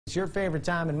It's your favorite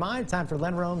time and mine. Time for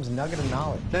Len Rome's Nugget of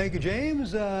Knowledge. Thank you,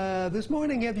 James. This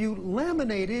morning, have you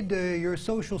laminated your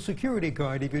Social Security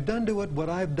card? If you've done to it what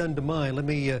I've done to mine, let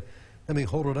me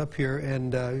hold it up here,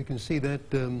 and you can see that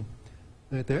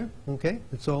right there. Okay,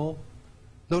 it's all.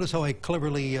 Notice how I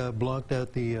cleverly blocked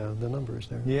out the numbers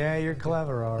there. Yeah, you're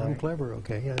clever, all right. I'm clever.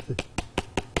 Okay. Yeah.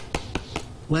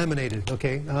 Laminated.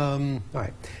 Okay. All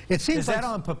right. It seems. Is that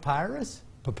on papyrus?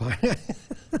 Papyrus.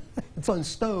 It's on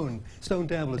stone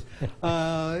tablets.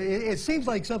 It seems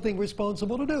like something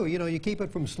responsible to do. You know, you keep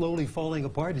it from slowly falling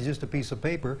apart. It's just a piece of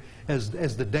paper. As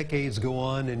the decades go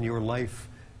on and your life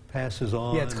passes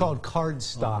on. Yeah, it's called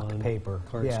cardstock paper.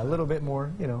 Yeah, a little bit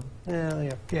more, you know.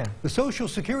 Yeah. The Social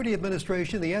Security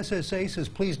Administration, the SSA, says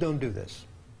please don't do this.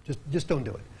 Just don't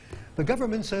do it. The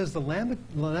government says the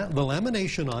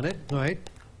lamination on it, all right,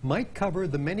 might cover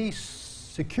the many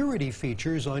security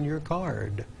features on your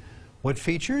card. What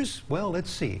features? Well, let's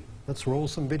see. Let's roll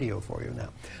some video for you now.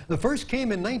 The first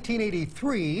came in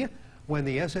 1983 when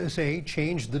the SSA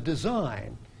changed the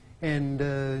design and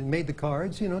made the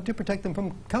cards, you know, to protect them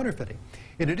from counterfeiting.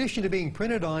 In addition to being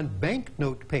printed on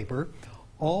banknote paper,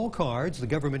 all cards the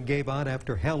government gave out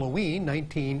after Halloween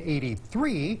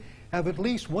 1983 have at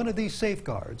least one of these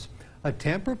safeguards: a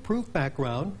tamper-proof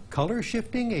background,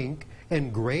 color-shifting ink,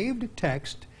 engraved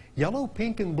text, yellow,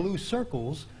 pink, and blue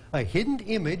circles, a hidden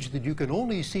image that you can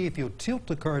only see if you tilt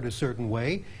the card a certain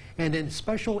way, and a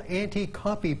special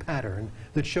anti-copy pattern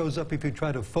that shows up if you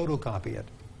try to photocopy it.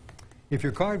 If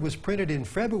your card was printed in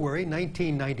February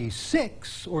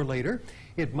 1996 or later,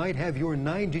 it might have your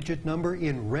 9-digit number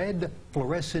in red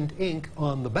fluorescent ink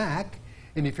on the back.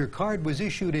 And if your card was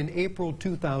issued in April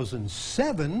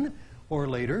 2007 or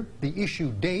later, the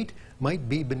issue date might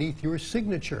be beneath your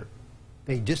signature.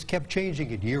 They just kept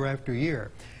changing it year after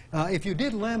year. If you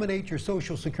did laminate your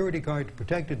Social Security card to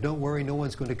protect it, don't worry, no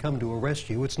one's going to come to arrest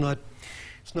you. It's not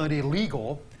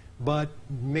illegal, but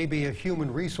maybe a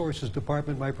human resources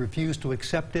department might refuse to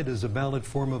accept it as a valid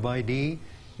form of ID.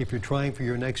 If you're trying for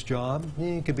your next job,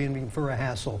 it could be for a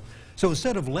hassle. So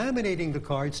instead of laminating the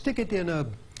card, stick it in a,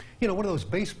 you know, one of those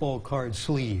baseball card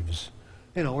sleeves,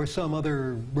 you know, or some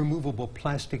other removable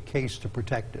plastic case to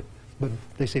protect it. But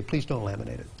they say, please don't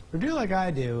laminate it. Or do like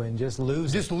I do and just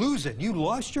lose it. Just lose it. You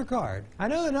lost your card. I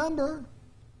know the number.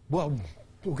 Well,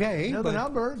 okay. I know the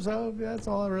number, so that's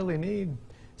all I really need.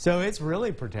 So it's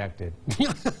really protected.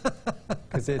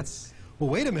 Because it's... Well,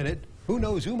 wait a minute. Who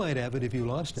knows who might have it if you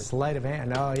lost it? Sleight of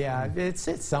hand. Oh, yeah. It's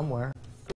somewhere.